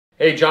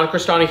Hey, John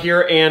Crestani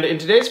here, and in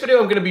today's video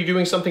I'm going to be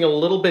doing something a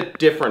little bit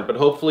different, but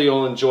hopefully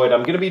you'll enjoy it.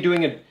 I'm going to be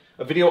doing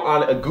a video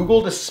on a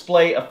Google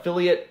Display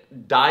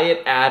affiliate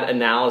diet ad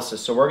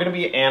analysis. So we're going to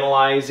be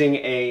analyzing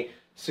a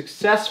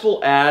successful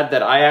ad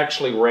that I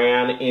actually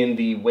ran in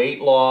the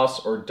weight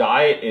loss or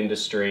diet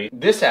industry.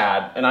 This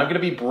ad, and I'm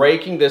going to be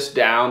breaking this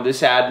down.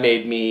 This ad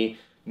made me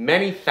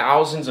many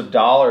thousands of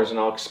dollars, and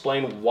I'll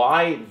explain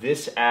why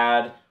this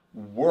ad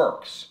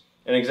works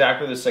and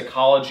exactly the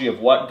psychology of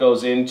what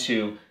goes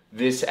into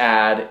this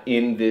ad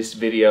in this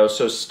video.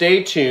 So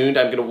stay tuned.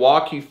 I'm going to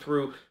walk you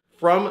through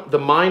from the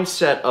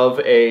mindset of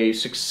a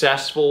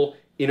successful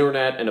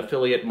internet and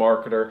affiliate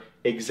marketer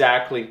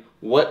exactly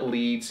what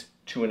leads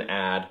to an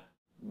ad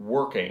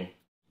working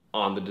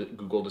on the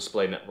Google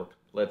Display Network.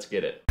 Let's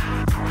get it.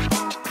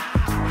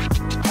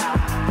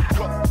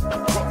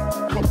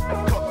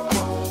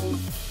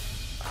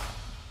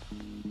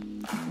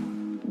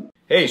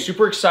 Hey,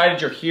 super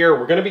excited you're here.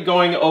 We're going to be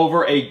going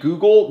over a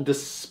Google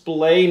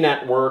Display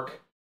Network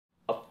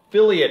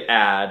affiliate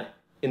ad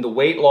in the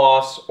weight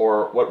loss,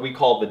 or what we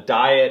call the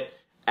diet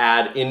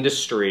ad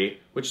industry,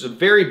 which is a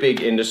very big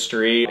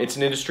industry. It's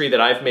an industry that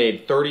I've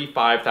made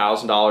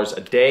 $35,000 a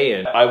day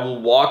in. I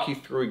will walk you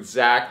through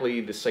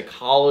exactly the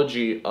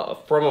psychology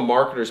from a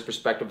marketer's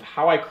perspective,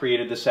 how I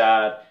created this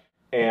ad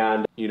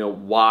and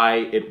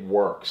why it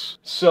works.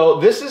 So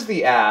this is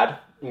the ad.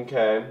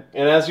 Okay,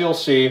 and as you'll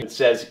see, it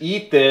says,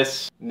 "Eat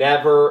this,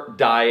 never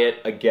diet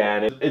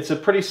again." It's a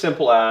pretty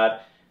simple ad.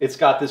 It's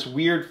got this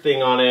weird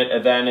thing on it,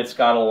 and then it's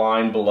got a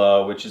line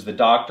below, which is the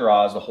Dr.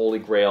 Oz, the holy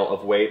grail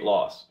of weight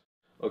loss.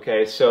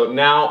 Okay, so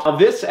now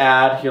this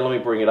ad, here, let me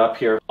bring it up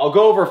here. I'll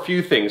go over a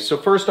few things. So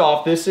first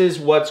off, this is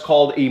what's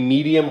called a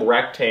medium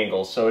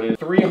rectangle. So it is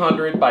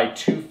 300 by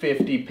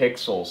 250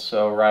 pixels.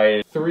 So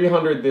right,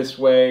 300 this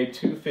way,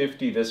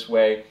 250 this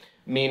way,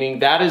 meaning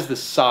that is the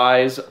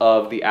size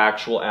of the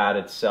actual ad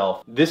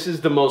itself. This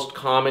is the most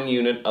common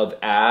unit of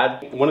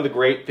ad. One of the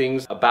great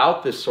things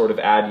about this sort of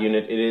ad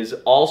unit, it is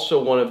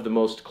also one of the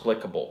most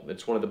clickable.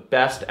 It's one of the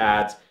best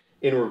ads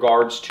in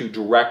regards to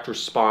direct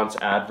response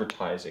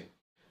advertising.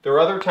 There are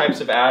other types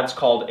of ads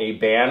called a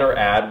banner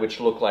ad, which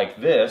look like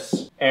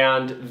this,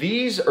 and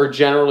these are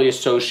generally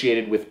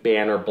associated with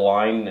banner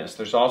blindness.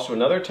 There's also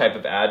another type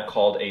of ad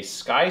called a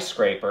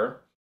skyscraper,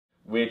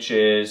 which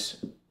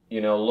is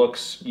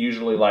looks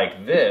usually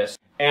like this.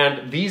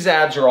 And these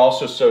ads are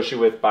also associated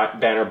with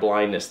banner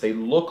blindness. They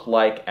look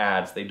like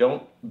ads. They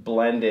don't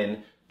blend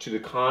in to the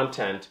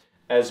content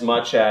as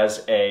much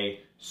as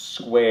a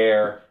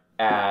square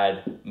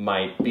ad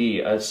might be.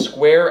 A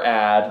square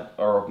ad,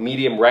 or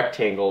medium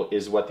rectangle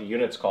is what the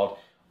unit's called,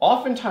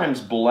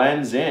 oftentimes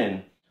blends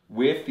in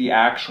with the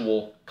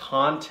actual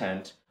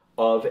content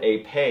of a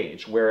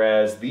page.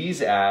 Whereas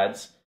these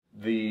ads,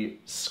 the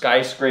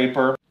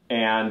skyscraper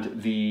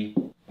and the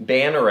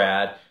banner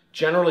ad,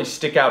 generally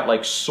stick out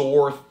like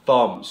sore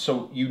thumbs,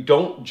 so you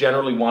don't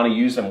generally want to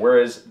use them,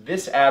 whereas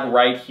this ad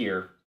right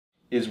here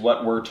is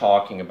what we're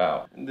talking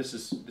about. And this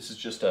is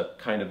just a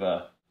kind of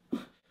a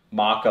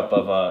mock-up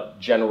of a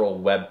general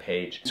web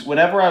page.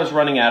 Whenever I was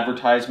running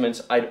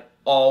advertisements, I'd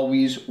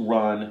always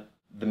run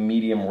the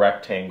medium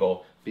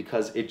rectangle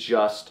because it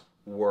just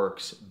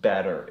works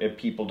better. If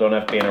people don't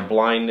have banner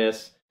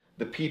blindness,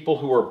 the people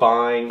who are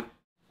buying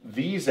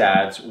these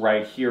ads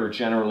right here are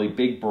generally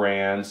big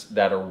brands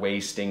that are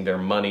wasting their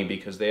money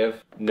because they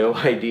have no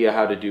idea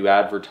how to do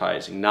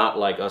advertising, not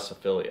like us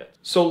affiliates.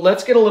 So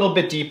let's get a little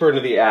bit deeper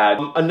into the ad.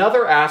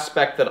 Another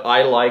aspect that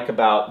I like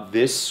about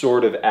this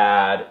sort of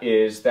ad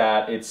is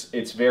that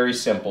it's very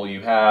simple.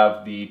 You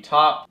have the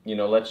top,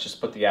 let's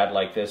just put the ad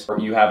like this.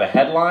 You have a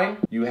headline,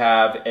 you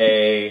have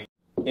a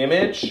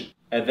image,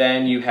 and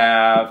then you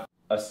have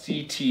a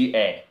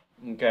CTA.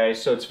 Okay,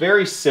 so it's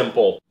very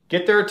simple.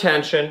 Get their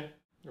attention.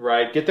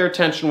 Right, get their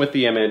attention with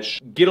the image,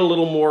 get a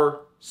little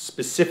more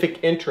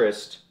specific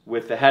interest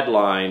with the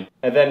headline,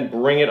 and then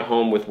bring it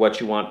home with what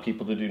you want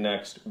people to do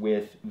next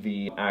with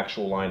the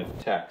actual line of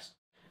text.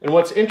 And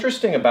what's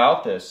interesting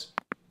about this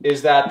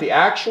is that the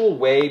actual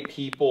way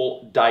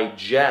people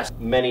digest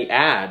many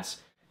ads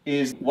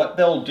is what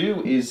they'll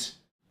do is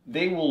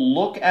they will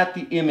look at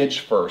the image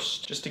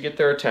first, just to get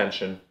their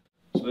attention.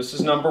 So this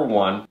is number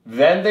one.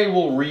 Then they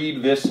will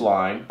read this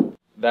line.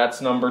 That's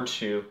number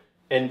two.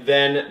 And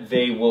then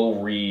they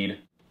will read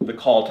the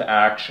call to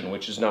action,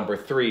 which is number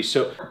three.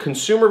 So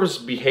consumers'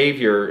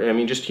 behavior,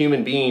 just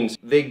human beings,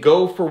 they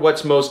go for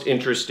what's most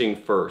interesting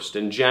first.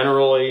 And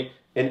generally,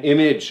 an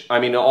image,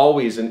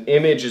 always an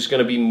image is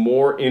going to be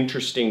more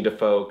interesting to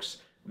folks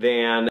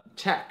than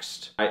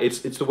text.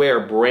 It's the way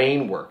our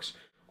brain works.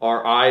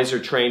 Our eyes are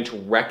trained to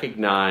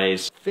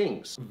recognize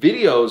things.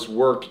 Videos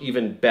work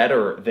even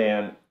better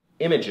than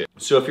images.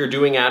 So if you're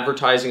doing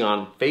advertising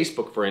on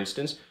Facebook, for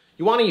instance,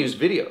 you want to use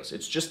videos.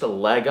 It's just a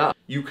leg up.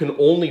 You can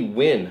only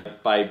win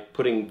by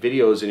putting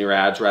videos in your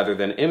ads rather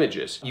than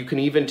images. You can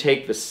even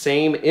take the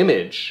same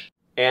image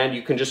and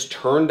you can just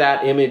turn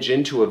that image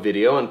into a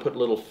video and put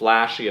little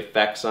flashy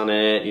effects on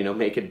it,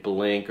 make it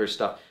blink or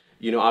stuff.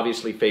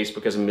 Obviously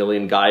Facebook has a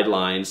million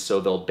guidelines,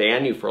 so they'll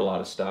ban you for a lot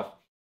of stuff.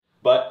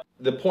 But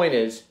the point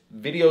is,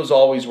 videos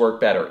always work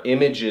better.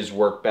 Images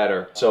work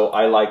better. So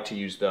I like to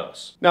use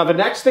those. Now, the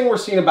next thing we're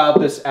seeing about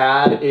this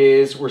ad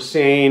is we're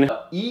saying,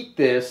 eat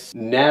this,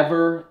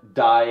 never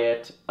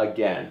diet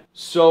again.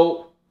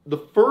 So the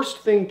first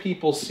thing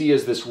people see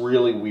is this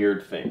really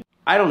weird thing.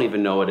 I don't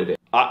even know what it is.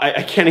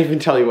 I can't even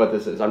tell you what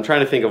this is. I'm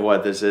trying to think of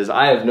what this is.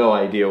 I have no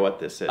idea what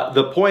this is.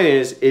 The point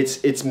is,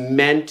 it's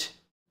meant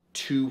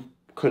to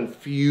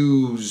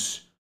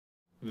confuse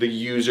the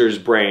user's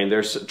brain.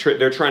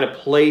 They're trying to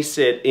place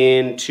it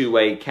into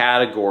a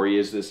category.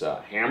 Is this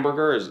a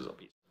hamburger? Is this a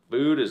piece of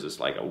food? Is this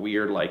like a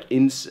weird, like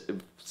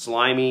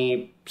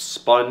slimy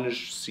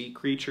sponge sea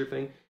creature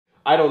thing?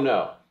 I don't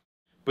know.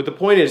 But the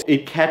point is,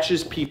 it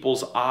catches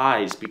people's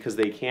eyes because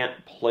they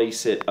can't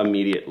place it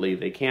immediately.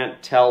 They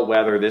can't tell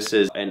whether this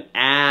is an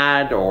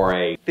ad or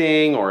a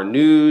thing or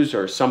news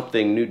or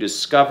something, new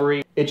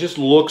discovery. It just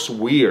looks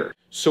weird.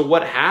 So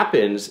what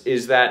happens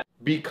is that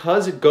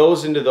because it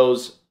goes into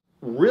those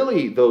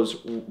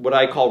what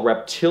I call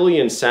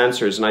reptilian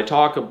sensors, and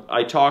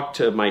I talk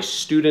to my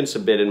students a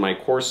bit in my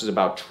courses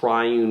about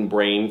triune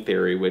brain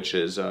theory, which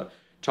is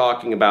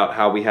talking about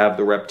how we have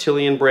the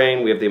reptilian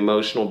brain, we have the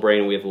emotional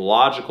brain, we have the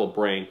logical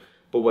brain.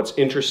 But what's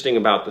interesting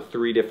about the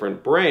three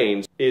different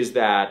brains is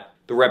that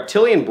the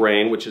reptilian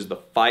brain, which is the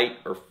fight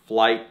or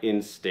flight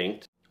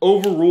instinct,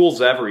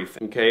 overrules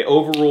everything, okay?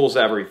 Overrules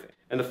everything.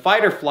 And the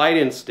fight or flight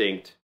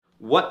instinct,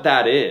 what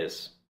that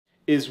is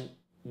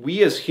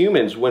we as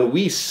humans, when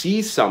we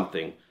see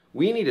something,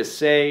 we need to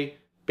say,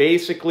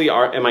 basically,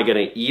 am I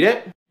gonna eat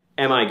it?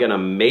 Am I gonna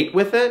mate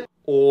with it?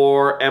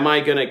 Or am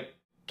I gonna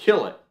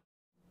kill it?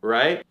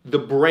 Right? The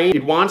brain,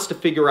 it wants to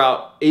figure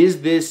out,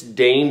 is this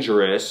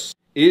dangerous?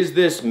 Is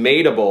this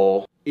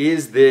mateable?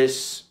 Is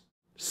this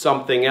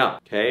something else?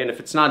 Okay, and if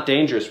it's not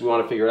dangerous, we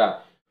want to figure it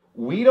out.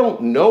 We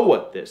don't know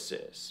what this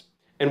is.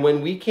 And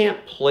when we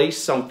can't place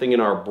something in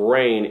our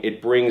brain,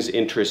 it brings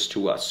interest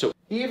to us. So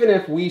even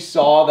if we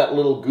saw that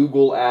little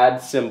Google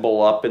ad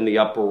symbol up in the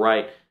upper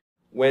right,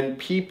 when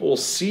people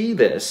see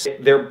this,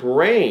 their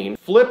brain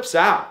flips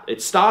out.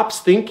 It stops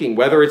thinking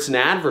whether it's an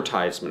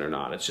advertisement or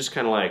not. It's just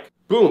kind of like,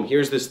 boom,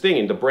 here's this thing,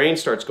 and the brain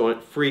starts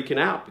freaking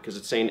out because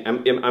it's saying,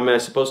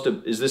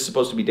 is this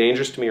supposed to be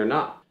dangerous to me or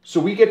not? So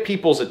we get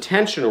people's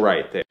attention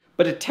right there.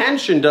 But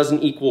attention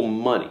doesn't equal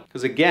money.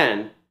 Because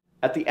again,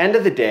 at the end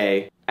of the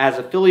day, as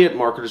affiliate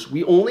marketers,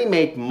 we only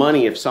make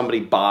money if somebody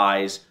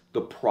buys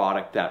the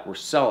product that we're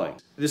selling.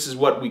 This is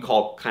what we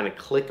call kind of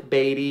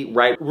clickbaity,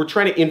 right? We're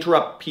trying to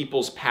interrupt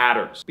people's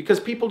patterns because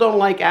people don't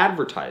like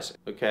advertising,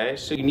 okay?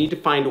 So you need to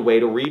find a way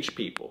to reach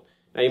people.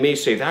 Now you may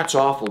say, that's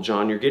awful,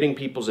 John. You're getting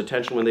people's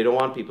attention when they don't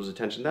want people's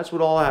attention. That's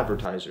what all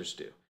advertisers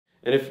do.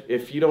 And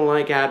if you don't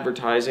like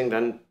advertising,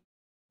 then,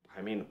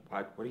 I mean,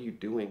 what are you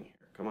doing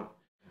here? Come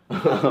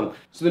on.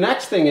 So the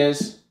next thing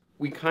is,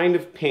 we kind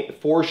of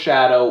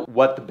foreshadow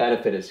what the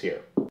benefit is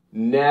here.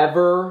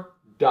 Never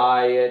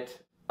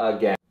diet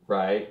again,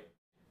 right?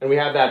 And we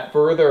have that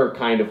further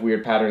kind of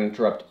weird pattern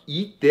interrupt.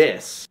 Eat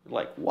this.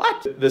 Like,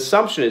 what? The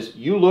assumption is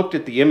you looked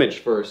at the image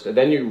first, and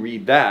then you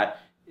read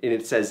that, and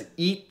it says,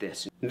 eat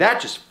this. And that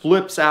just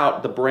flips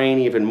out the brain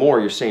even more.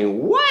 You're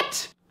saying,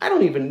 what? I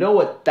don't even know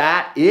what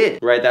that is,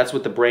 right? That's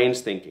what the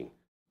brain's thinking.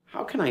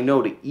 How can I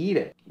know to eat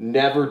it?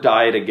 Never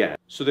diet again.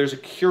 So there's a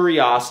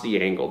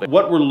curiosity angle.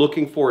 What we're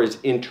looking for is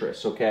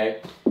interest,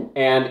 okay?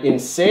 And in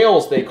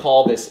sales, they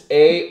call this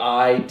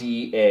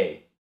AIDA.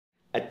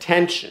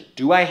 Attention.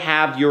 Do I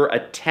have your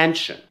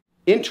attention?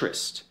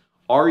 Interest.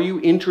 Are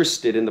you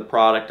interested in the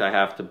product I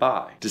have to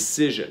buy?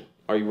 Decision.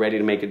 Are you ready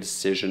to make a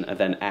decision and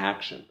then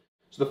action?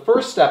 So the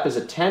first step is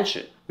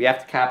attention. We have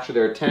to capture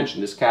their attention.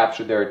 This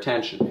captured their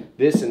attention.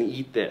 This and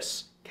eat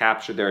this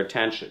captured their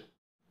attention.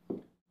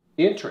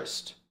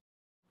 Interest.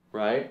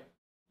 Right?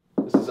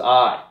 This is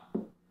I.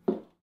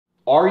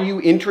 Are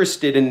you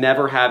interested in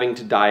never having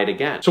to diet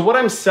again? So what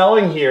I'm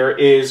selling here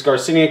is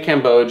Garcinia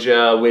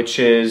Cambogia, which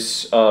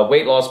is a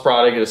weight loss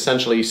product. It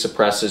essentially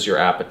suppresses your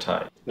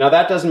appetite. Now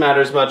that doesn't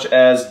matter as much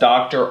as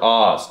Dr.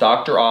 Oz.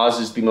 Dr. Oz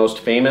is the most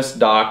famous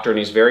doctor, and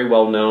he's very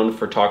well known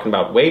for talking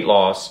about weight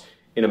loss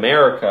in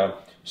America.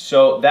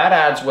 So that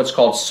adds what's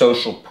called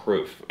social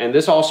proof. And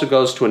this also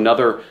goes to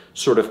another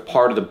sort of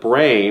part of the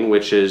brain,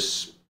 which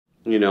is,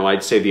 you know,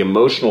 I'd say the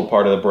emotional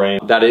part of the brain.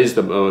 That is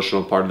the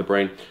emotional part of the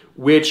brain,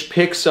 which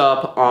picks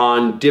up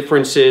on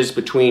differences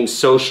between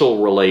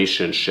social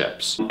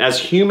relationships. As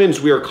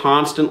humans, we are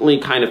constantly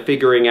kind of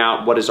figuring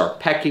out what is our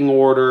pecking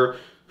order,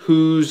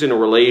 who's in a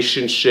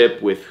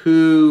relationship with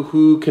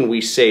who can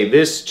we say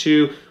this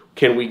to,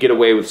 can we get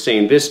away with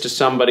saying this to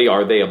somebody,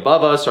 are they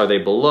above us, are they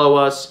below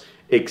us,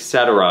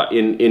 etc.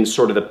 in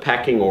sort of the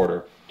pecking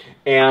order.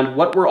 And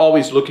what we're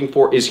always looking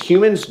for is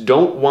humans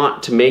don't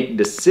want to make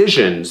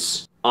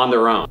decisions on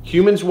their own.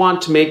 Humans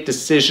want to make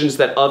decisions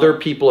that other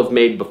people have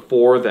made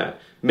before them.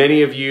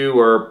 Many of you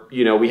are,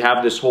 you know, we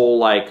have this whole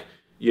like,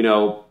 you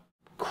know,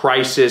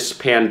 crisis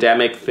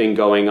pandemic thing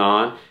going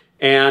on.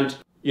 And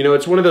You know,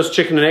 it's one of those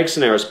chicken and egg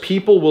scenarios.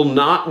 People will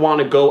not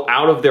want to go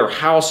out of their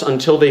house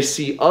until they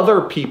see other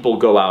people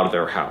go out of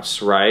their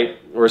house, right?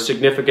 Or a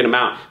significant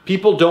amount.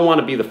 People don't want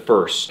to be the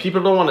first.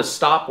 People don't want to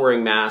stop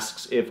wearing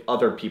masks if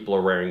other people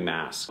are wearing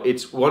masks.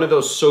 It's one of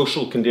those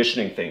social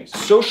conditioning things.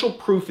 Social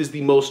proof is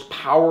the most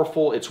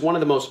powerful, it's one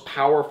of the most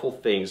powerful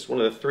things, one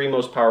of the 3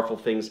 most powerful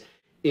things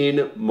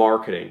in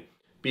marketing.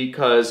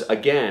 Because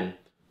again,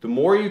 the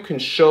more you can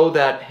show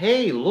that,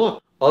 hey,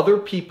 look, other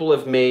people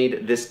have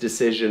made this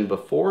decision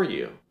before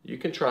you. You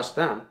can trust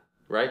them,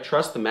 right?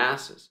 Trust the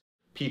masses.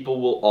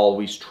 People will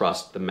always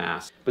trust the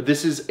mass. But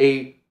this is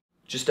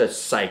just a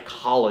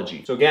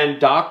psychology. So again,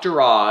 Dr.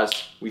 Oz,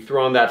 we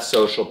throw in that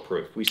social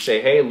proof. We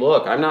say, hey,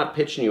 look, I'm not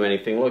pitching you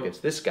anything. Look, it's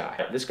this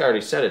guy. This guy already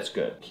said it's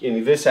good.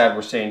 In this ad,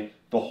 we're saying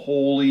the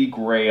holy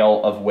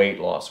grail of weight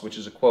loss, which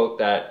is a quote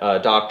that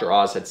Dr.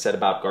 Oz had said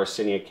about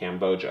Garcinia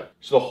Cambogia.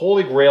 So the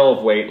holy grail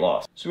of weight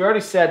loss. So we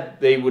already said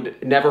they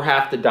would never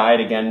have to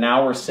diet again.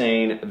 Now we're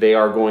saying they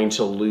are going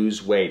to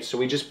lose weight. So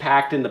we just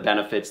packed in the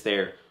benefits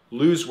there.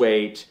 Lose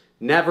weight,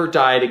 never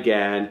diet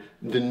again.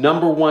 The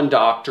 #1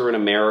 doctor in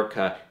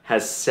America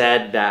has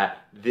said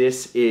that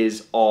this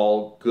is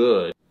all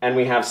good. And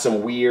we have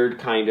some weird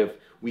kind of,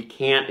 we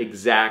can't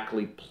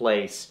exactly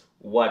place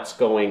what's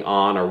going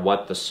on or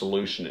what the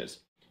solution is.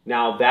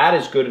 Now that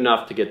is good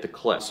enough to get the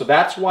click. So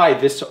that's why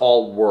this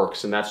all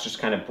works, and that's just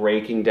kind of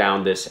breaking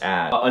down this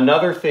ad.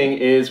 Another thing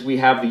is we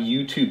have the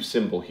YouTube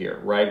symbol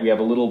here, right? We have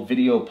a little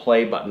video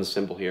play button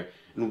symbol here.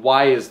 And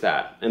why is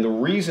that? And the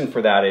reason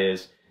for that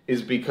is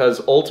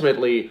because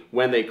ultimately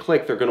when they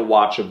click, they're gonna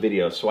watch a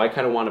video. So I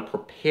kind of want to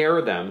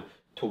prepare them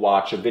to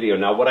watch a video.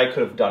 Now what I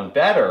could have done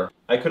better,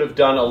 I could have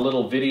done a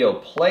little video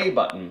play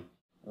button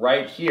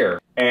right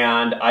here,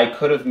 and I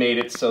could have made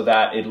it so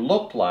that it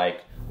looked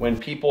like when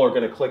people are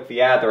going to click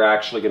the ad, they're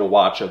actually going to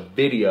watch a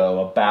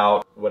video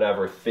about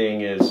whatever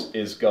thing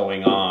is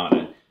going on.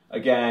 And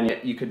again,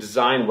 you could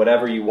design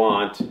whatever you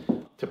want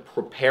to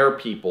prepare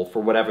people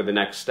for whatever the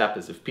next step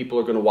is. If people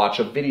are going to watch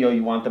a video,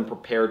 you want them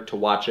prepared to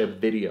watch a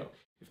video.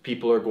 If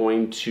people are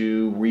going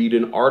to read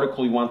an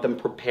article, you want them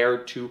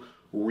prepared to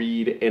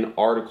read an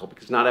article,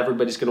 because not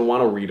everybody's going to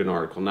want to read an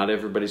article. Not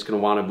everybody's going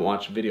to want to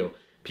watch a video.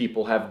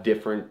 People have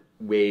different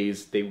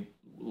ways they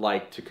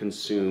like to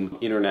consume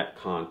internet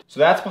content.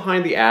 So that's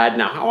behind the ad.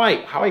 Now how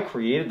I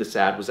created this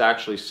ad was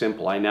actually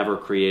simple. I never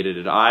created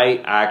it. I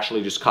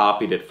actually just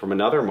copied it from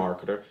another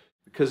marketer,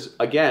 because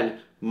again,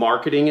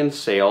 marketing and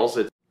sales,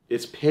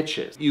 it's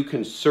pitches. You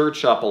can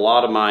search up a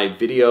lot of my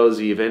videos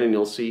even, and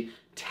you'll see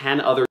 10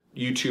 other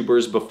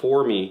YouTubers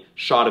before me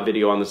shot a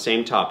video on the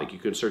same topic. You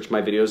can search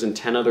my videos, and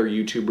 10 other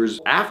YouTubers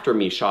after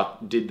me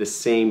did the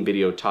same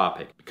video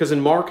topic. Because in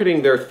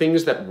marketing, there are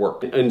things that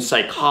work. In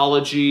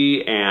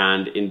psychology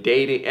and in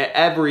dating,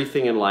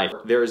 everything in life,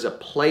 there is a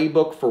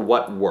playbook for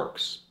what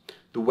works.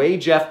 The way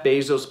Jeff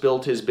Bezos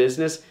built his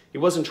business, he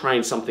wasn't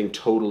trying something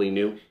totally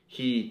new.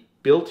 He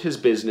built his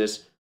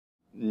business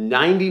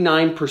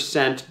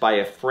 99% by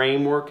a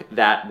framework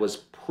that was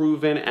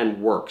proven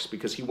and works,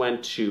 because he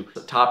went to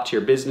a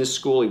top-tier business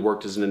school. He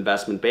worked as an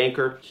investment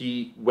banker.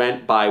 He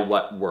went by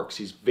what works.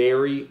 He's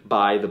very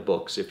by the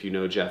books, if you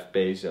know Jeff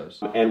Bezos.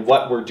 And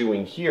what we're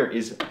doing here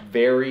is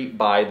very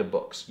by the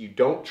books. You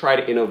don't try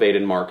to innovate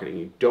in marketing.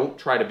 You don't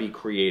try to be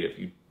creative.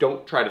 You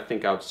don't try to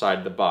think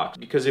outside the box.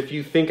 Because if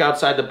you think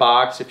outside the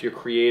box, if you're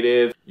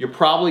creative, you're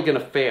probably going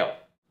to fail.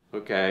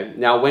 Okay?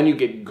 Now, when you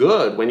get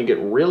good, when you get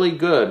really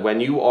good, when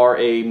you are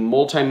a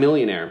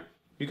multimillionaire,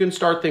 you can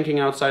start thinking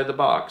outside the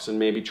box and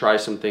maybe try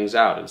some things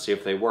out and see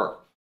if they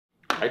work.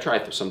 I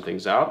try some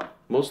things out.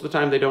 Most of the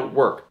time they don't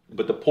work.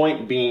 But the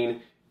point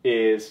being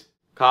is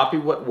copy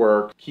what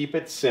worked, keep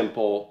it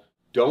simple,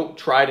 don't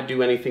try to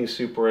do anything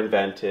super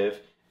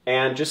inventive,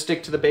 and just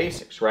stick to the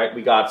basics, right?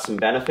 We got some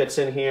benefits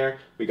in here,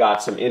 we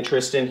got some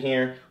interest in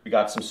here, we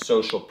got some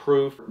social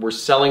proof. We're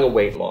selling a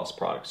weight loss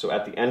product. So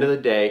at the end of the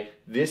day,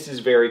 this is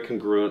very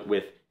congruent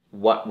with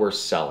what we're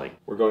selling.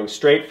 We're going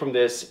straight from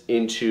this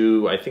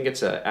into, I think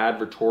it's an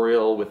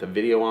advertorial with a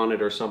video on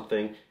it or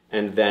something,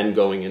 and then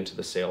going into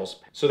the sales.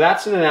 So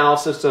that's an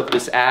analysis of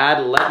this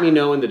ad. Let me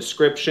know in the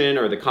description,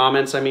 or the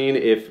comments, I mean,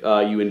 if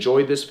you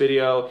enjoyed this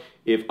video,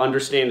 if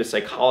understanding the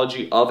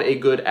psychology of a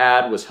good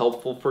ad was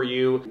helpful for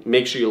you.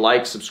 Make sure you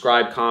like,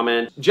 subscribe,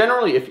 comment.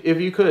 Generally,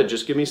 if you could,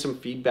 just give me some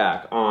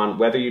feedback on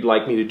whether you'd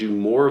like me to do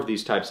more of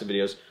these types of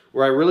videos,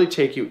 where I really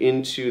take you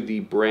into the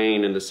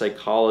brain and the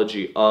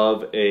psychology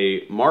of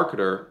a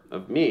marketer,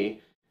 of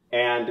me,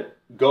 and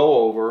go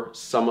over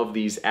some of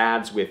these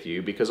ads with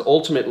you, because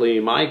ultimately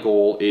my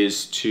goal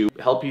is to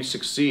help you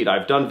succeed.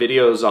 I've done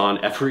videos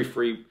on every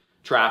free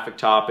traffic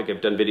topic.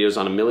 I've done videos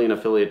on 1 million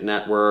affiliate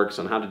networks,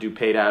 on how to do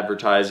paid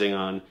advertising,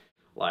 on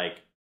like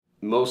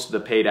most of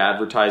the paid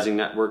advertising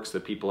networks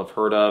that people have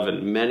heard of,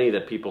 and many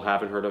that people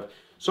haven't heard of.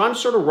 So I'm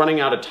sort of running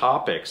out of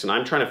topics, and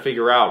I'm trying to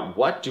figure out,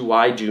 what do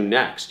I do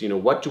next? You know,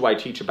 what do I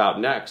teach about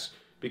next?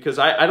 Because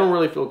I don't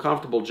really feel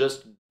comfortable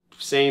just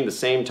saying the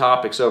same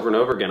topics over and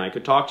over again. I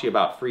could talk to you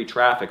about free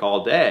traffic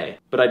all day,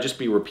 but I'd just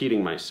be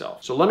repeating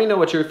myself. So let me know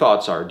what your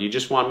thoughts are. Do you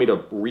just want me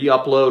to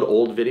re-upload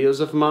old videos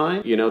of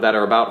mine, that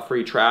are about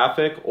free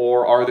traffic,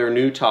 or are there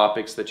new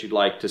topics that you'd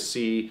like to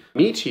see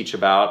me teach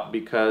about?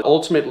 Because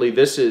ultimately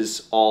this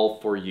is all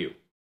for you.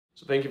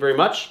 So thank you very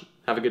much.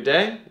 Have a good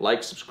day.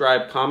 Like,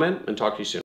 subscribe, comment, and talk to you soon.